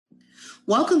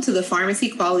Welcome to the Pharmacy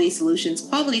Quality Solutions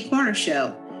Quality Corner Show,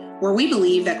 where we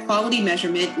believe that quality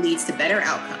measurement leads to better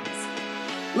outcomes.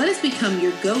 Let us become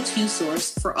your go-to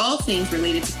source for all things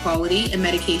related to quality and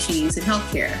medication use in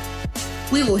healthcare.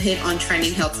 We will hit on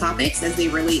trending health topics as they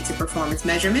relate to performance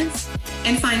measurements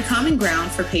and find common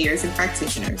ground for payers and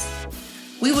practitioners.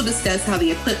 We will discuss how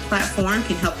the Equip platform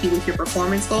can help you with your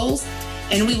performance goals,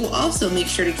 and we will also make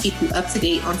sure to keep you up to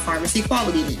date on pharmacy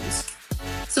quality news.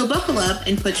 So buckle up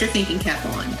and put your thinking cap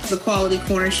on. The Quality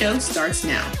Corner Show starts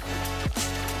now.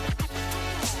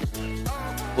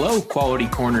 Hello, Quality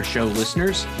Corner Show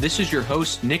listeners. This is your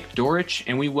host, Nick Dorich,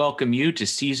 and we welcome you to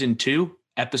Season 2,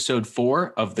 Episode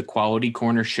 4 of the Quality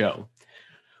Corner Show.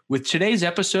 With today's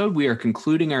episode, we are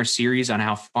concluding our series on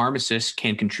how pharmacists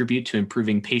can contribute to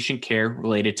improving patient care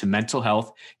related to mental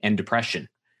health and depression.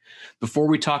 Before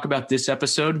we talk about this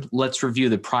episode, let's review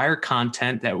the prior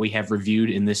content that we have reviewed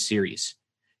in this series.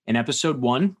 In Episode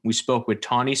 1, we spoke with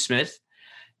Tawny Smith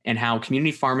and how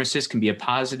community pharmacists can be a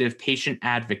positive patient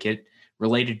advocate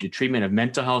related to treatment of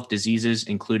mental health diseases,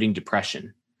 including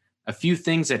depression. A few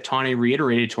things that Tawny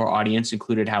reiterated to our audience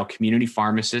included how community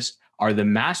pharmacists are the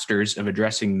masters of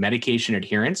addressing medication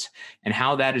adherence and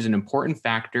how that is an important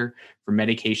factor for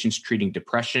medications treating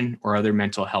depression or other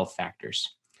mental health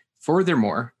factors.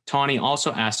 Furthermore, Tawny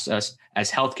also asks us as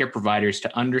healthcare providers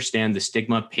to understand the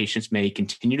stigma patients may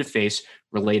continue to face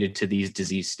related to these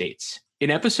disease states. In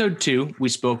Episode 2, we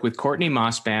spoke with Courtney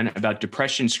Mossban about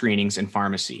depression screenings in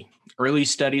pharmacy. Early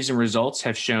studies and results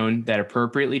have shown that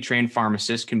appropriately trained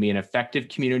pharmacists can be an effective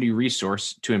community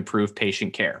resource to improve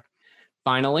patient care.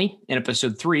 Finally, in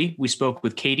Episode 3, we spoke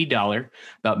with Katie Dollar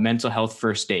about mental health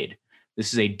first aid.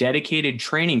 This is a dedicated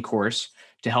training course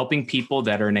to helping people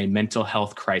that are in a mental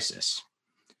health crisis.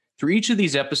 Through each of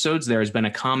these episodes, there has been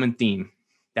a common theme.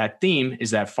 That theme is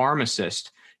that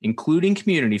pharmacists, including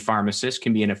community pharmacists,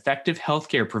 can be an effective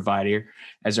healthcare provider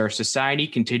as our society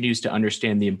continues to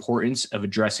understand the importance of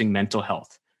addressing mental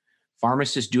health.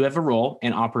 Pharmacists do have a role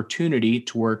and opportunity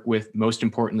to work with, most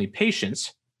importantly,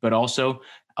 patients, but also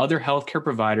other healthcare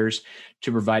providers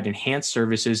to provide enhanced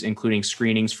services, including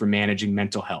screenings for managing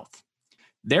mental health.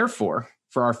 Therefore,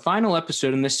 for our final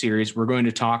episode in this series, we're going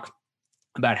to talk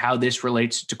about how this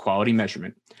relates to quality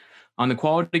measurement. On the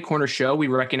Quality Corner Show, we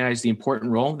recognize the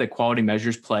important role that quality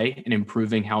measures play in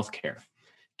improving healthcare.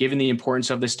 Given the importance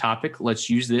of this topic, let's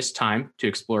use this time to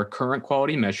explore current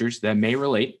quality measures that may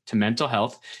relate to mental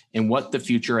health and what the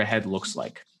future ahead looks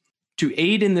like. To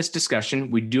aid in this discussion,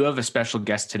 we do have a special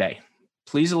guest today.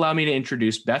 Please allow me to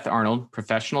introduce Beth Arnold,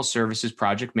 Professional Services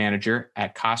Project Manager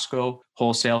at Costco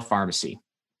Wholesale Pharmacy.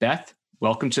 Beth,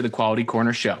 welcome to the Quality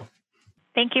Corner Show.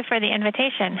 Thank you for the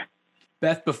invitation.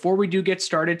 Beth, before we do get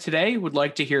started today, would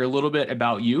like to hear a little bit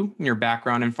about you and your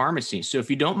background in pharmacy. So if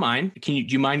you don't mind, do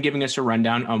you mind giving us a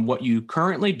rundown on what you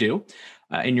currently do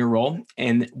in your role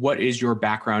and what is your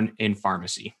background in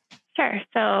pharmacy? Sure.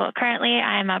 So currently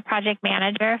I'm a project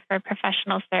manager for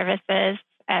professional services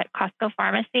at Costco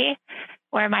Pharmacy,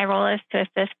 where my role is to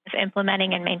assist with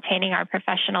implementing and maintaining our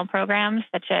professional programs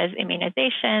such as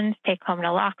immunizations, take-home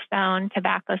naloxone,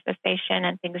 tobacco cessation,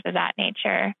 and things of that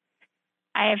nature.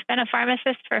 I've been a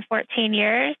pharmacist for 14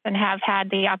 years and have had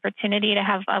the opportunity to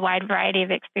have a wide variety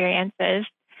of experiences.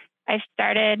 I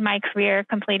started my career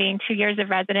completing 2 years of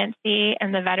residency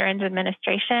in the Veterans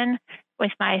Administration,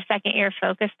 with my second year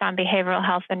focused on behavioral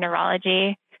health and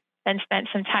neurology, then spent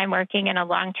some time working in a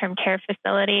long-term care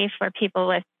facility for people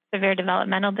with severe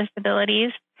developmental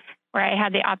disabilities, where I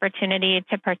had the opportunity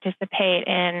to participate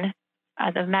in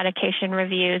the medication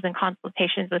reviews and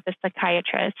consultations with a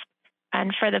psychiatrist.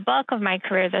 And for the bulk of my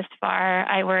career thus far,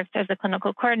 I worked as a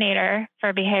clinical coordinator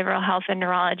for behavioral health and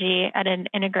neurology at an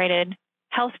integrated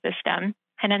health system.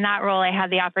 And in that role, I had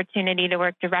the opportunity to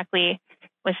work directly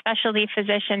with specialty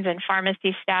physicians and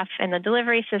pharmacy staff in the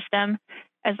delivery system,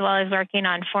 as well as working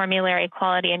on formulary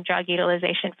quality and drug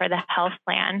utilization for the health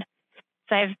plan.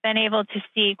 So I've been able to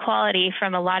see quality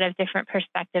from a lot of different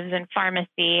perspectives in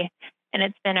pharmacy, and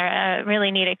it's been a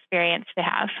really neat experience to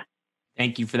have.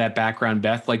 Thank you for that background,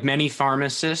 Beth. Like many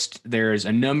pharmacists, there's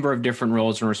a number of different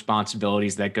roles and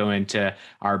responsibilities that go into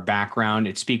our background.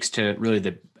 It speaks to really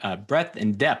the breadth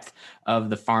and depth of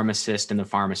the pharmacist and the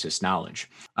pharmacist knowledge.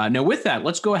 Now, with that,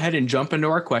 let's go ahead and jump into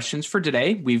our questions for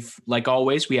today. Like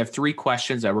always, we have 3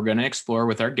 questions that we're going to explore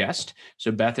with our guest.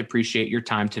 So, Beth, appreciate your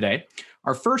time today.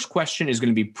 Our first question is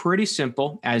going to be pretty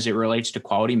simple as it relates to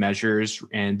quality measures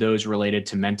and those related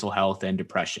to mental health and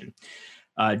depression.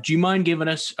 Do you mind giving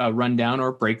us a rundown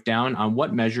or breakdown on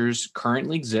what measures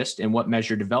currently exist and what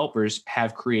measure developers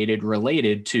have created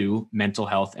related to mental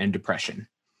health and depression?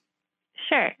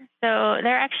 Sure. So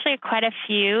there are actually quite a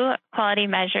few quality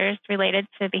measures related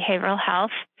to behavioral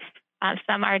health.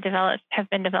 Some have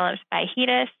been developed by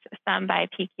HEDIS, some by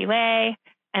PQA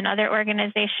and other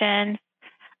organizations.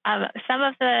 Some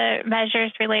of the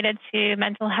measures related to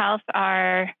mental health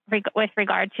are with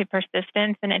regard to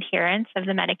persistence and adherence of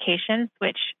the medications,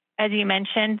 which, as you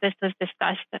mentioned, this was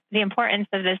discussed. The importance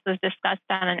of this was discussed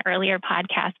on an earlier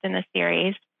podcast in the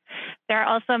series. There are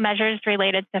also measures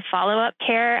related to follow-up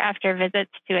care after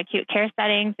visits to acute care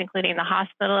settings, including the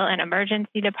hospital and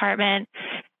emergency department,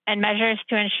 and measures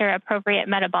to ensure appropriate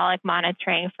metabolic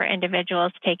monitoring for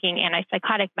individuals taking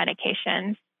antipsychotic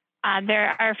medications.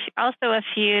 There are also a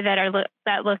few that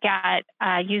look at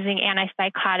using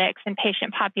antipsychotics in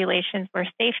patient populations where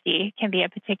safety can be a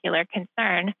particular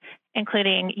concern,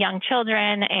 including young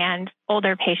children and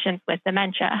older patients with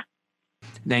dementia.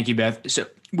 Thank you, Beth. So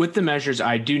with the measures,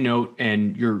 I do note,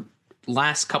 and your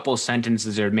last couple of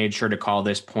sentences are made sure to call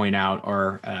this point out,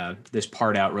 or this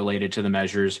part out related to the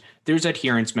measures. There's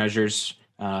adherence measures.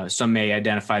 Some may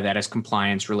identify that as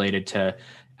compliance related to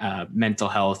mental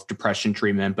health, depression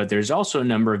treatment, but there's also a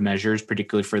number of measures,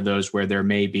 particularly for those where there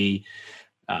may be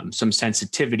some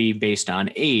sensitivity based on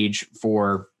age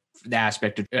for the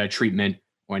aspect of treatment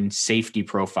and safety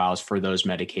profiles for those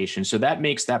medications. So that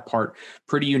makes that part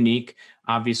pretty unique.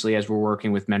 Obviously, as we're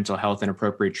working with mental health and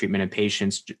appropriate treatment in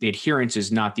patients, the adherence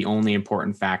is not the only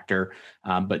important factor,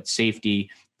 but safety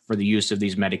for the use of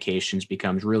these medications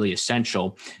becomes really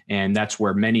essential. And that's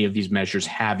where many of these measures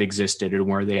have existed and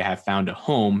where they have found a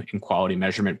home in quality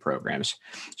measurement programs.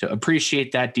 So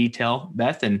appreciate that detail,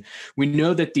 Beth. And we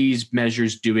know that these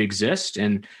measures do exist,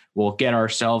 and we'll get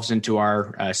ourselves into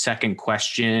our second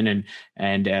question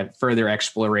and further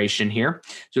exploration here.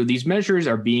 So these measures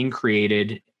are being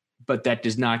created, but that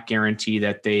does not guarantee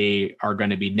that they are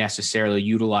going to be necessarily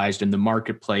utilized in the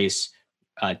marketplace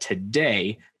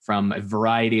today, from a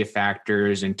variety of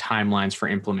factors and timelines for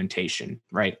implementation,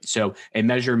 right? So a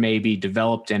measure may be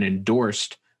developed and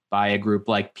endorsed by a group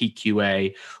like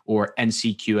PQA or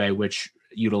NCQA, which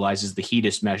utilizes the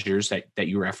HEDIS measures that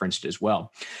you referenced as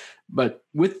well. But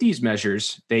with these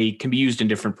measures, they can be used in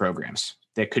different programs.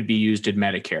 They could be used in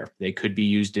Medicare. They could be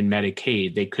used in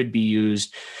Medicaid. They could be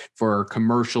used for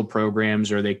commercial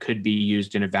programs, or they could be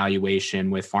used in evaluation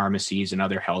with pharmacies and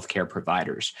other healthcare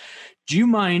providers. Do you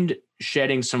mind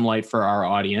shedding some light for our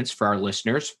audience, for our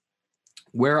listeners,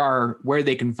 where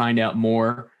they can find out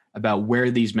more about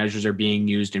where these measures are being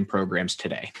used in programs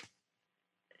today?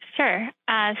 Sure.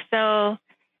 So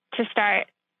to start,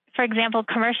 for example,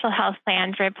 commercial health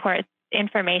plans report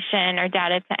information or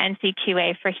data to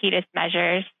NCQA for HEDIS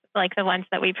measures, like the ones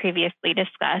that we previously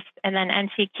discussed. And then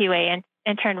NCQA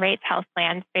in turn rates health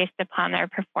plans based upon their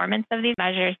performance of these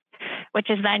measures, which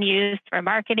is then used for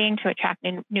marketing to attract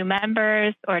new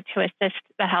members or to assist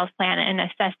the health plan in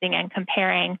assessing and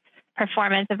comparing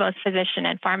performance of both physician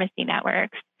and pharmacy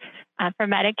networks. For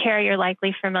Medicare, you're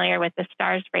likely familiar with the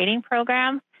STARS rating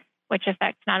program, which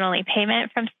affects not only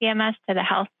payment from CMS to the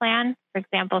health plan. For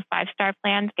example, 5-star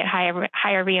plans get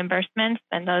higher reimbursements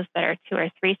than those that are 2 or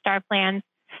 3-star plans,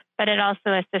 but it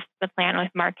also assists the plan with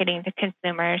marketing to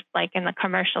consumers, like in the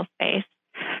commercial space.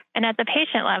 And at the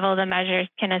patient level, the measures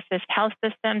can assist health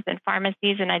systems and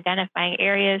pharmacies in identifying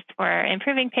areas for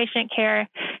improving patient care,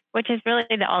 which is really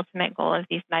the ultimate goal of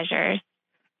these measures.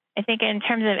 I think in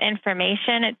terms of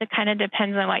information, it kind of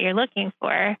depends on what you're looking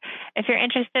for. If you're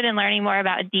interested in learning more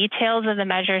about details of the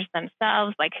measures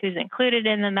themselves, like who's included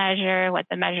in the measure, what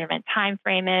the measurement time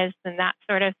frame is, and that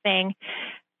sort of thing,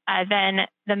 then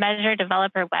the measure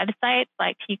developer websites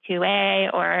like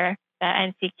PQA or the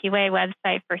NCQA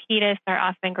website for HEDIS are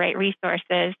often great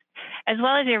resources, as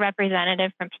well as your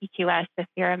representative from PQS if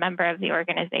you're a member of the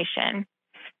organization.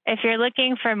 If you're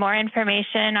looking for more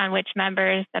information on which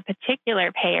members a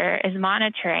particular payer is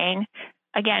monitoring,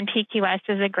 again, PQS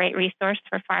is a great resource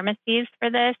for pharmacies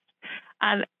for this.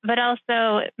 But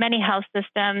also many health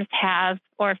systems have,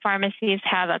 or pharmacies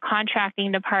have, a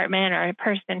contracting department or a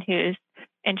person who's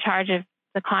in charge of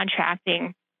the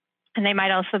contracting. And they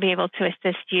might also be able to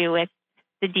assist you with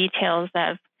the details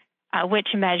of which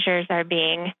measures are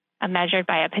being measured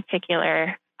by a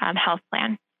particular health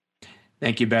plan.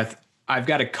 Thank you, Beth. I've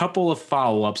got a couple of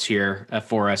follow-ups here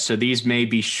for us. So these may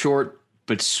be short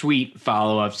but sweet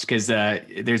follow-ups because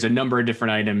there's a number of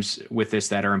different items with this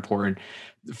that are important.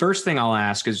 The first thing I'll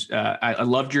ask is, I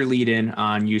loved your lead in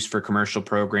on use for commercial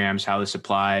programs, how this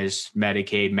applies,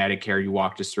 Medicaid, Medicare, you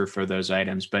walked us through for those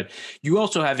items, but you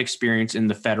also have experience in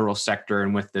the federal sector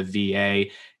and with the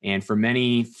VA. And for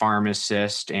many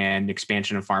pharmacists and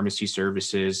expansion of pharmacy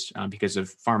services, because of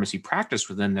pharmacy practice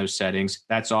within those settings,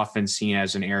 that's often seen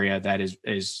as an area that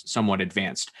is somewhat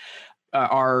advanced.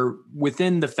 Are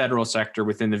within the federal sector,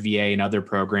 within the VA and other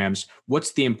programs,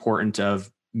 what's the importance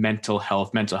of mental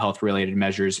health related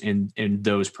measures in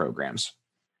those programs?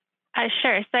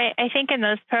 Sure. So I think in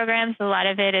those programs, a lot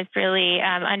of it is really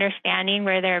understanding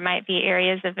where there might be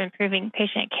areas of improving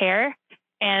patient care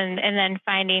and then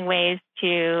finding ways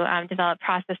to develop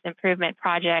process improvement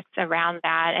projects around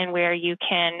that, and where you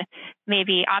can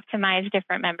maybe optimize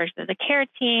different members of the care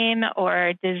team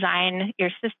or design your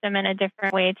system in a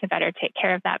different way to better take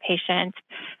care of that patient.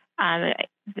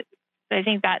 So I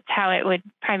think that's how it would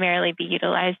primarily be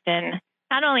utilized in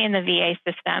not only in the VA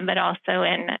system, but also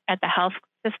at the health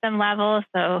system level.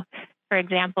 So, for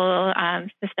example,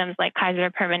 systems like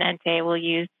Kaiser Permanente will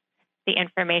use the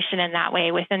information in that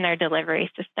way within their delivery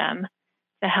system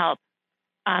to help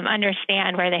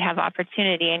understand where they have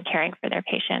opportunity in caring for their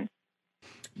patients.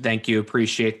 Thank you.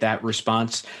 Appreciate that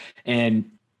response.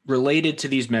 And related to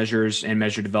these measures and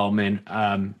measure development,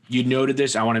 you noted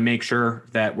this. I want to make sure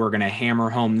that we're going to hammer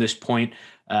home this point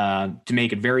to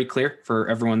make it very clear for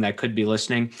everyone that could be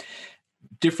listening.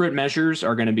 Different measures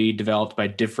are going to be developed by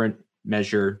different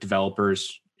measure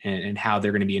developers, and how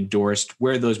they're going to be endorsed,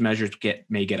 where those measures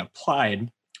may get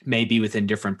applied, may be within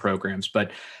different programs. But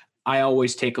I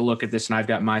always take a look at this, and I've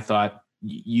got my thought.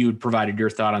 You provided your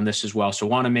thought on this as well. So I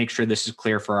want to make sure this is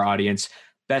clear for our audience.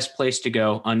 Best place to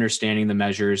go, understanding the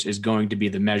measures, is going to be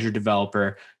the measure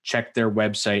developer. Check their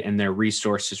website and their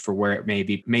resources for where it may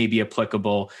be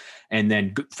applicable. And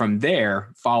then from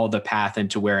there, follow the path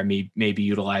into where it may be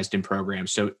utilized in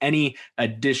programs. So any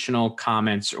additional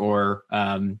comments or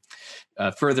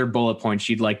further bullet points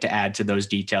you'd like to add to those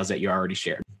details that you already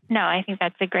shared? No, I think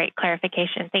that's a great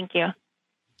clarification. Thank you.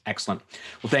 Excellent.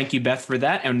 Well, thank you, Beth, for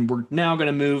that. And we're now going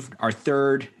to move our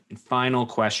third and final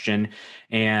question.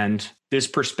 And this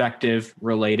perspective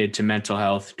related to mental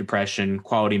health, depression,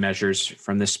 quality measures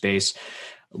from this space,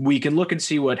 we can look and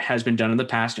see what has been done in the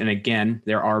past. And again,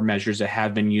 there are measures that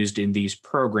have been used in these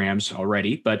programs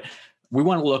already, but we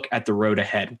want to look at the road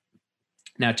ahead.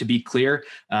 Now, to be clear,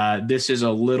 this is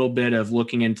a little bit of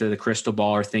looking into the crystal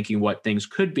ball or thinking what things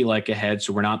could be like ahead.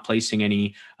 So we're not placing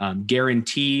any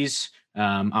guarantees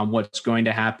on what's going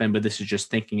to happen, but this is just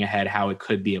thinking ahead how it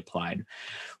could be applied.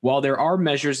 While there are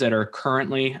measures that are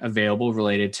currently available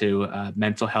related to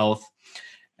mental health,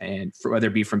 and whether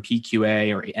it be from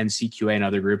PQA or NCQA and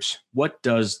other groups, what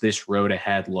does this road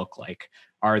ahead look like?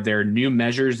 Are there new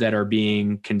measures that are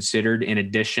being considered in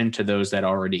addition to those that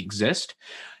already exist?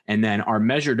 And then are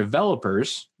measure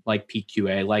developers like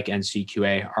PQA, like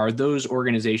NCQA, are those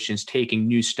organizations taking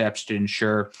new steps to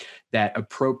ensure that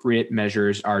appropriate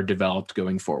measures are developed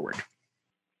going forward?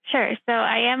 Sure. So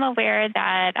I am aware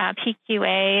that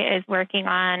PQA is working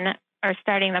on or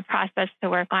starting the process to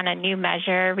work on a new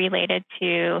measure related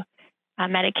to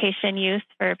medication use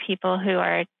for people who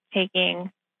are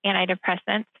taking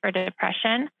antidepressants for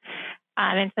depression.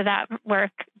 And so that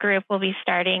work group will be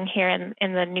starting here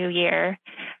in the new year.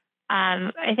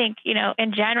 I think,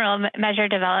 in general, measure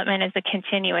development is a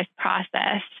continuous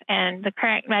process, and the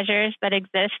current measures that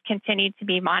exist continue to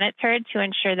be monitored to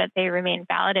ensure that they remain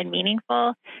valid and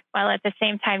meaningful, while at the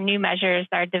same time, new measures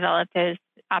are developed as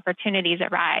opportunities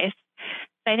arise.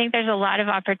 So I think there's a lot of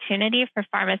opportunity for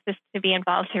pharmacists to be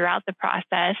involved throughout the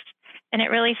process, and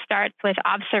it really starts with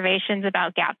observations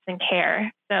about gaps in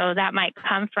care. So that might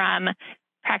come from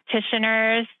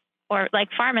practitioners or like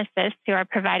pharmacists who are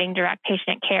providing direct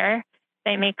patient care.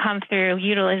 They may come through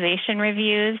utilization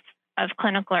reviews of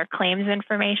clinical or claims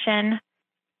information.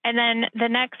 And then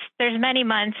there's many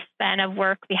months then of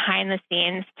work behind the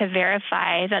scenes to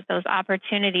verify that those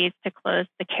opportunities to close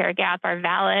the care gap are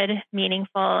valid,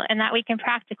 meaningful, and that we can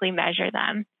practically measure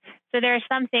them. So there are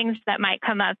some things that might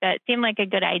come up that seem like a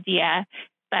good idea,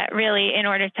 but really in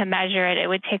order to measure it, it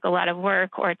would take a lot of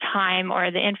work or time, or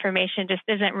the information just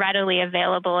isn't readily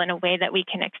available in a way that we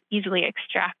can easily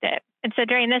extract it. And so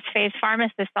during this phase,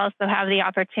 pharmacists also have the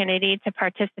opportunity to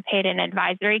participate in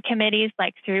advisory committees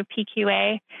like through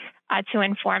PQA to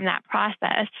inform that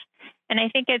process. And I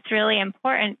think it's really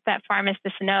important that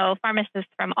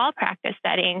pharmacists from all practice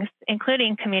settings,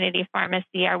 including community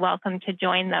pharmacy, are welcome to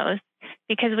join those,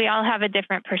 because we all have a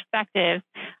different perspective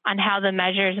on how the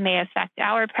measures may affect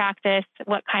our practice,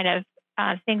 what kind of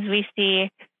things we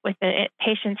see with the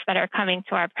patients that are coming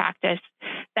to our practice.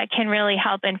 that can really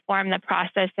help inform the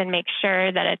process and make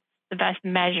sure that it's the best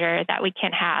measure that we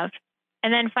can have.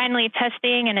 And then finally,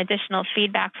 testing and additional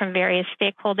feedback from various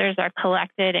stakeholders are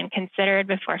collected and considered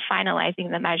before finalizing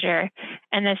the measure.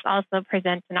 And this also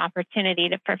presents an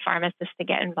opportunity for pharmacists to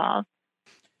get involved.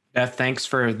 Beth, thanks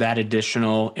for that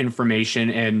additional information.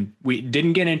 And we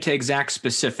didn't get into exact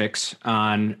specifics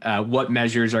on what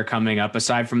measures are coming up,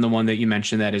 aside from the one that you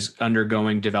mentioned that is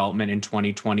undergoing development in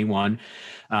 2021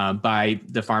 by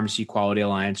the Pharmacy Quality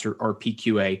Alliance or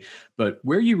PQA. But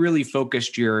where you really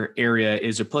focused your area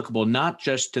is applicable not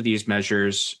just to these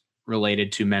measures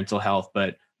related to mental health,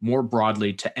 but more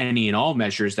broadly to any and all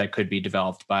measures that could be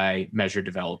developed by measure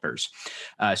developers.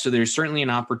 So there's certainly an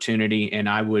opportunity, and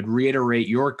I would reiterate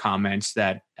your comments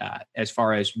that as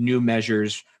far as new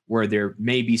measures where there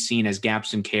may be seen as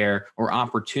gaps in care or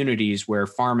opportunities where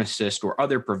pharmacists or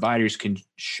other providers can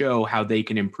show how they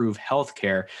can improve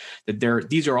healthcare, that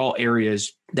these are all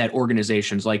areas that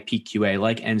organizations like PQA,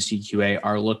 like NCQA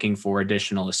are looking for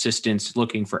additional assistance,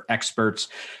 looking for experts,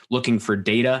 looking for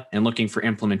data, and looking for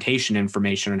implementation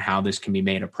information on how this can be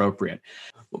made appropriate.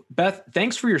 Beth,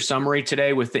 thanks for your summary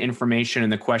today with the information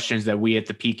and the questions that we at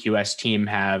the PQS team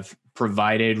have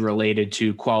provided related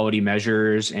to quality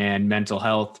measures and mental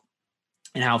health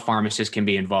and how pharmacists can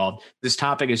be involved. This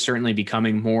topic is certainly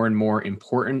becoming more and more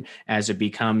important as it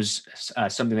becomes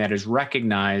something that is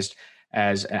recognized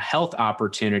as a health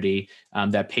opportunity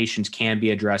that patients can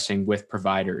be addressing with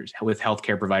providers, with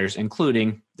healthcare providers,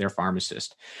 including their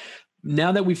pharmacist.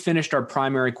 Now that we've finished our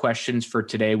primary questions for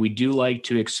today, we do like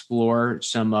to explore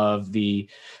some of the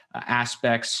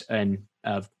aspects and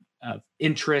of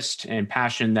interest and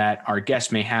passion that our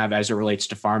guests may have as it relates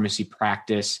to pharmacy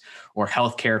practice or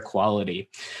healthcare quality.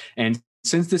 And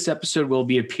since this episode will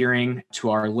be appearing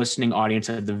to our listening audience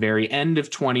at the very end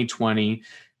of 2020,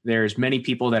 there's many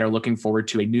people that are looking forward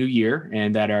to a new year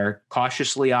and that are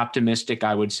cautiously optimistic,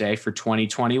 I would say, for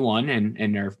 2021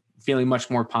 and are feeling much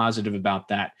more positive about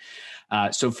that.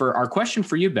 So for our question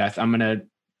for you, Beth, I'm going to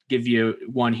give you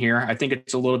one here. I think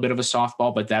it's a little bit of a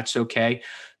softball, but that's okay.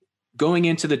 Going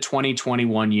into the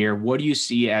 2021 year, what do you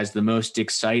see as the most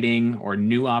exciting or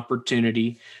new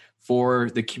opportunity for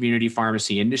the community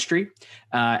pharmacy industry?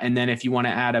 And then if you want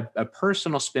to add a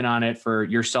personal spin on it for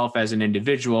yourself as an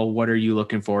individual, what are you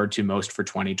looking forward to most for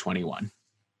 2021?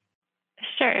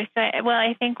 Sure. So, well,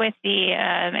 I think with the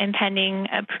impending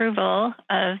approval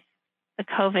of the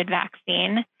COVID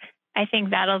vaccine, I think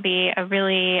that'll be a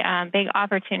really big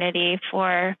opportunity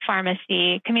for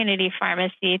community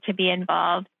pharmacy to be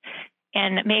involved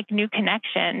and make new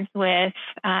connections with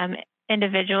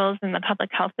individuals in the public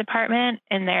health department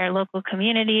in their local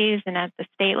communities and at the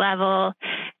state level.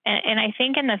 And I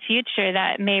think in the future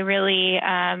that may really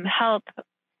help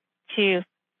to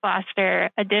foster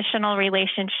additional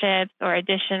relationships or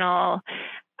additional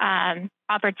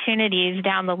opportunities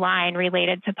down the line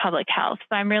related to public health.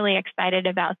 So I'm really excited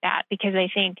about that because I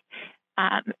think,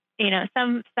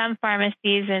 some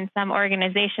pharmacies and some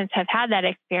organizations have had that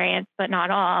experience, but not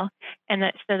all. And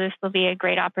so this will be a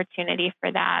great opportunity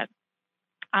for that.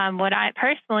 What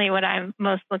I'm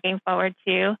most looking forward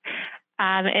to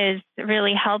is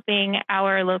really helping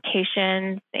our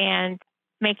locations and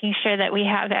making sure that we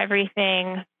have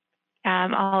everything,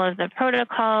 all of the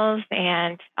protocols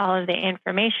and all of the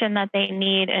information that they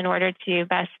need in order to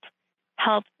best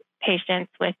help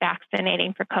patients with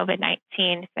vaccinating for COVID-19.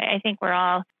 So I think we're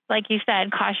all, like you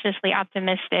said, cautiously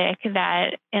optimistic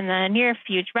that in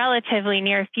the relatively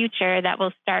near future, that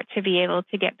we'll start to be able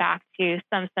to get back to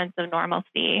some sense of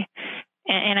normalcy.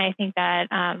 And I think that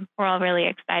we're all really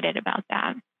excited about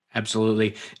that.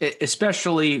 Absolutely.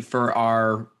 Especially for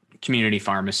our community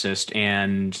pharmacist.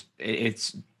 And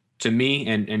it's, to me,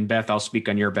 and Beth, I'll speak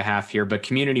on your behalf here, but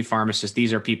community pharmacists,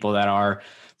 these are people that are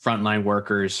frontline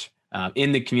workers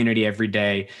in the community every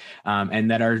day,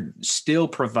 and that are still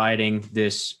providing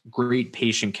this great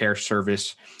patient care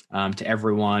service to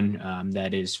everyone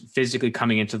that is physically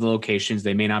coming into the locations.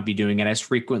 They may not be doing it as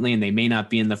frequently, and they may not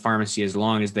be in the pharmacy as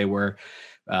long as they were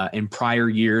in prior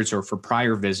years or for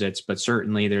prior visits, but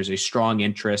certainly there's a strong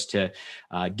interest to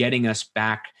getting us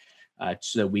back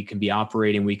so that we can be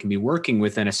operating, we can be working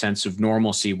within a sense of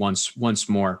normalcy once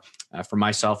more. For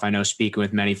myself, I know speaking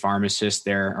with many pharmacists,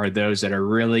 there are those that are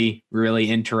really, really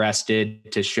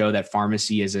interested to show that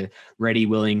pharmacy is a ready,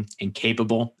 willing, and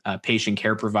capable patient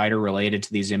care provider related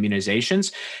to these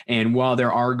immunizations. And while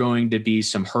there are going to be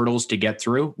some hurdles to get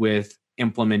through with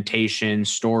implementation,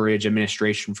 storage,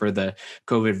 administration for the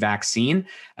COVID vaccine,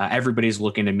 everybody's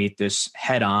looking to meet this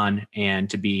head on and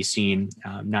to be seen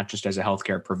not just as a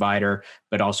healthcare provider,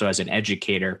 but also as an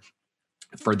educator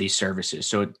for these services.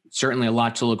 So it's certainly a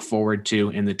lot to look forward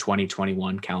to in the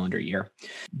 2021 calendar year.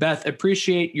 Beth,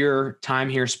 appreciate your time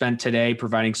here spent today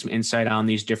providing some insight on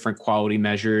these different quality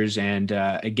measures. And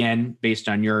again, based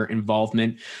on your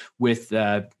involvement with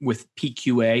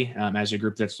PQA as a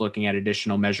group that's looking at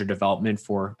additional measure development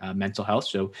for mental health.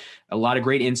 So a lot of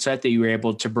great insight that you were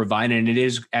able to provide. And it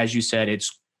is, as you said,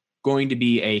 it's going to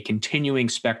be a continuing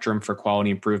spectrum for quality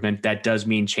improvement. That does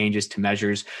mean changes to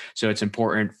measures. So it's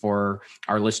important for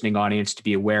our listening audience to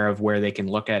be aware of where they can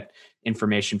look at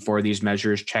information for these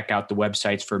measures, check out the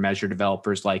websites for measure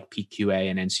developers like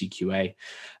PQA and NCQA.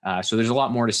 So there's a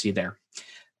lot more to see there.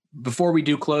 Before we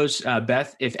do close,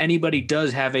 Beth, if anybody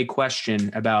does have a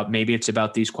question about, maybe it's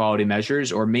about these quality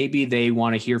measures, or maybe they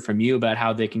want to hear from you about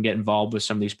how they can get involved with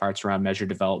some of these parts around measure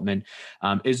development,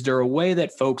 is there a way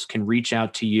that folks can reach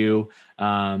out to you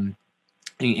and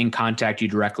contact you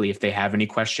directly if they have any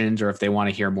questions or if they want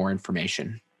to hear more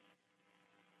information?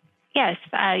 Yes,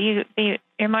 you're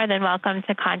more than welcome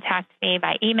to contact me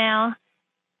by email.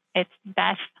 It's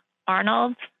Beth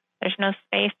Arnold. There's no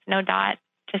space, no dot.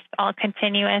 Just all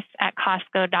continuous at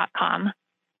Costco.com.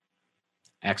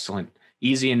 Excellent.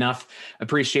 Easy enough.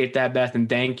 Appreciate that, Beth. And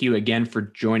thank you again for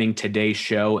joining today's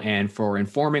show and for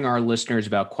informing our listeners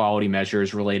about quality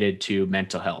measures related to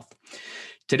mental health.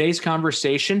 Today's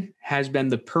conversation has been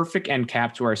the perfect end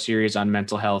cap to our series on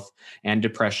mental health and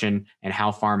depression and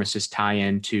how pharmacists tie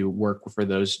in to work for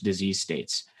those disease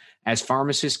states. As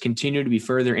pharmacists continue to be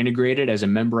further integrated as a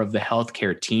member of the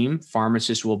healthcare team,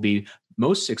 pharmacists will be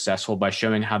most successful by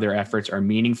showing how their efforts are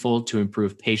meaningful to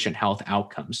improve patient health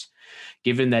outcomes.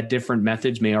 Given that different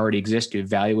methods may already exist to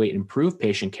evaluate and improve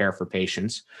patient care for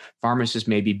patients, pharmacists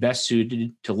may be best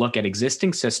suited to look at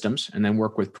existing systems and then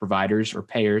work with providers or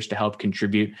payers to help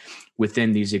contribute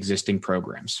within these existing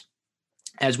programs.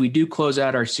 As we do close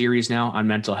out our series now on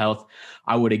mental health,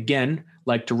 I would again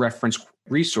like to reference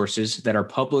resources that are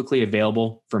publicly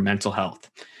available for mental health.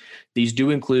 These do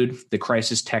include the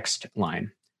crisis text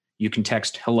line. You can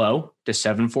text HELLO to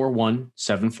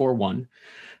 741-741.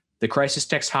 The crisis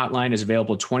text hotline is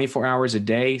available 24 hours a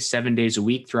day, 7 days a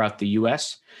week throughout the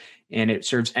U.S., and it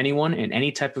serves anyone in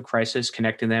any type of crisis,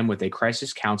 connecting them with a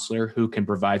crisis counselor who can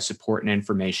provide support and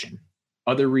information.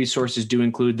 Other resources do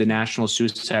include the National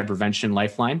Suicide Prevention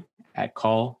Lifeline at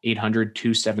call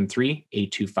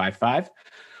 800-273-8255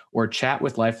 or chat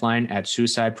with Lifeline at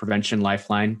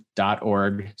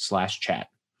suicidepreventionlifeline.org/chat.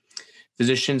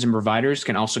 Physicians and providers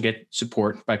can also get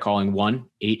support by calling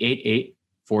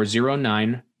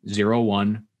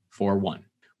 1-888-409-0141.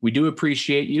 We do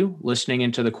appreciate you listening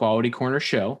into the Quality Corner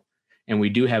show, and we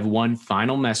do have one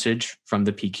final message from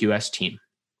the PQS team.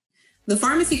 The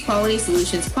Pharmacy Quality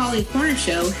Solutions Quality Corner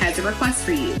show has a request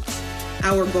for you.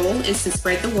 Our goal is to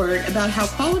spread the word about how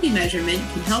quality measurement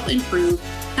can help improve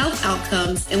health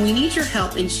outcomes, and we need your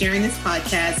help in sharing this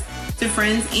podcast to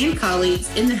friends and colleagues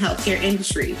in the healthcare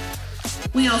industry.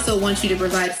 We also want you to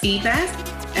provide feedback,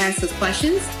 ask us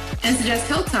questions, and suggest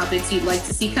health topics you'd like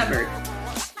to see covered.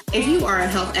 If you are a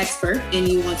health expert and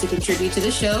you want to contribute to the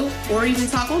show or even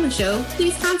talk on the show,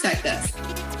 please contact us.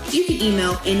 You can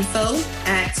email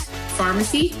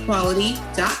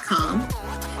info@pharmacyquality.com.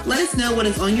 Let us know what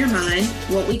is on your mind,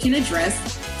 what we can address,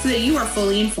 so that you are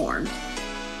fully informed.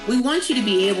 We want you to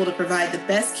be able to provide the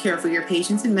best care for your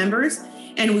patients and members,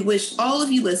 and we wish all of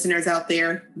you listeners out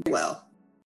there well.